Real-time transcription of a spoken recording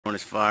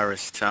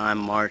coronavirus time,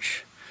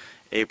 March,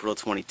 April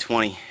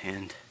 2020,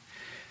 and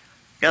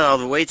got all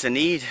the weights I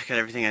need, got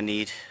everything I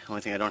need. The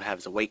only thing I don't have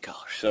is a weight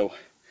collar. So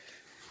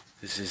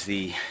this is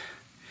the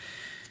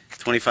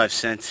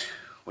 25-cent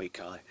weight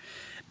collar.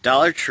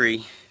 Dollar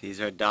Tree,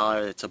 these are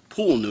 $1. It's a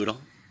pool noodle.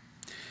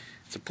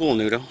 It's a pool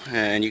noodle,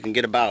 and you can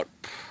get about,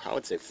 I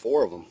would say,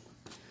 4 of them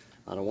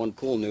out of one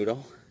pool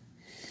noodle.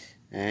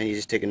 And you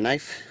just take a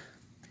knife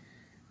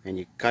and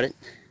you cut it,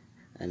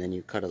 and then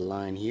you cut a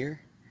line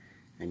here,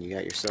 and you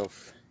got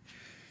yourself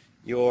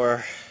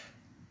your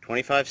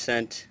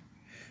 25-cent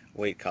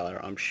weight collar.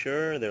 I'm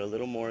sure they're a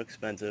little more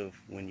expensive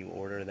when you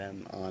order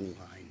them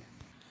online.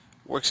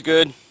 Works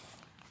good,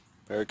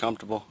 very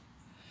comfortable.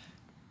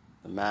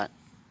 The mat,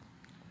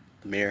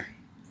 the mirror,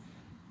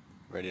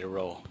 ready to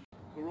roll.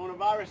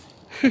 Coronavirus,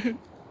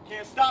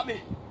 can't stop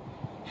me.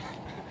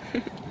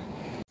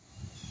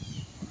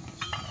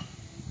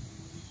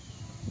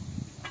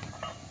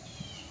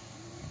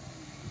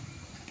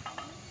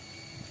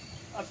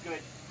 That's good.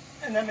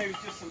 And then maybe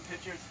just some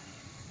pictures.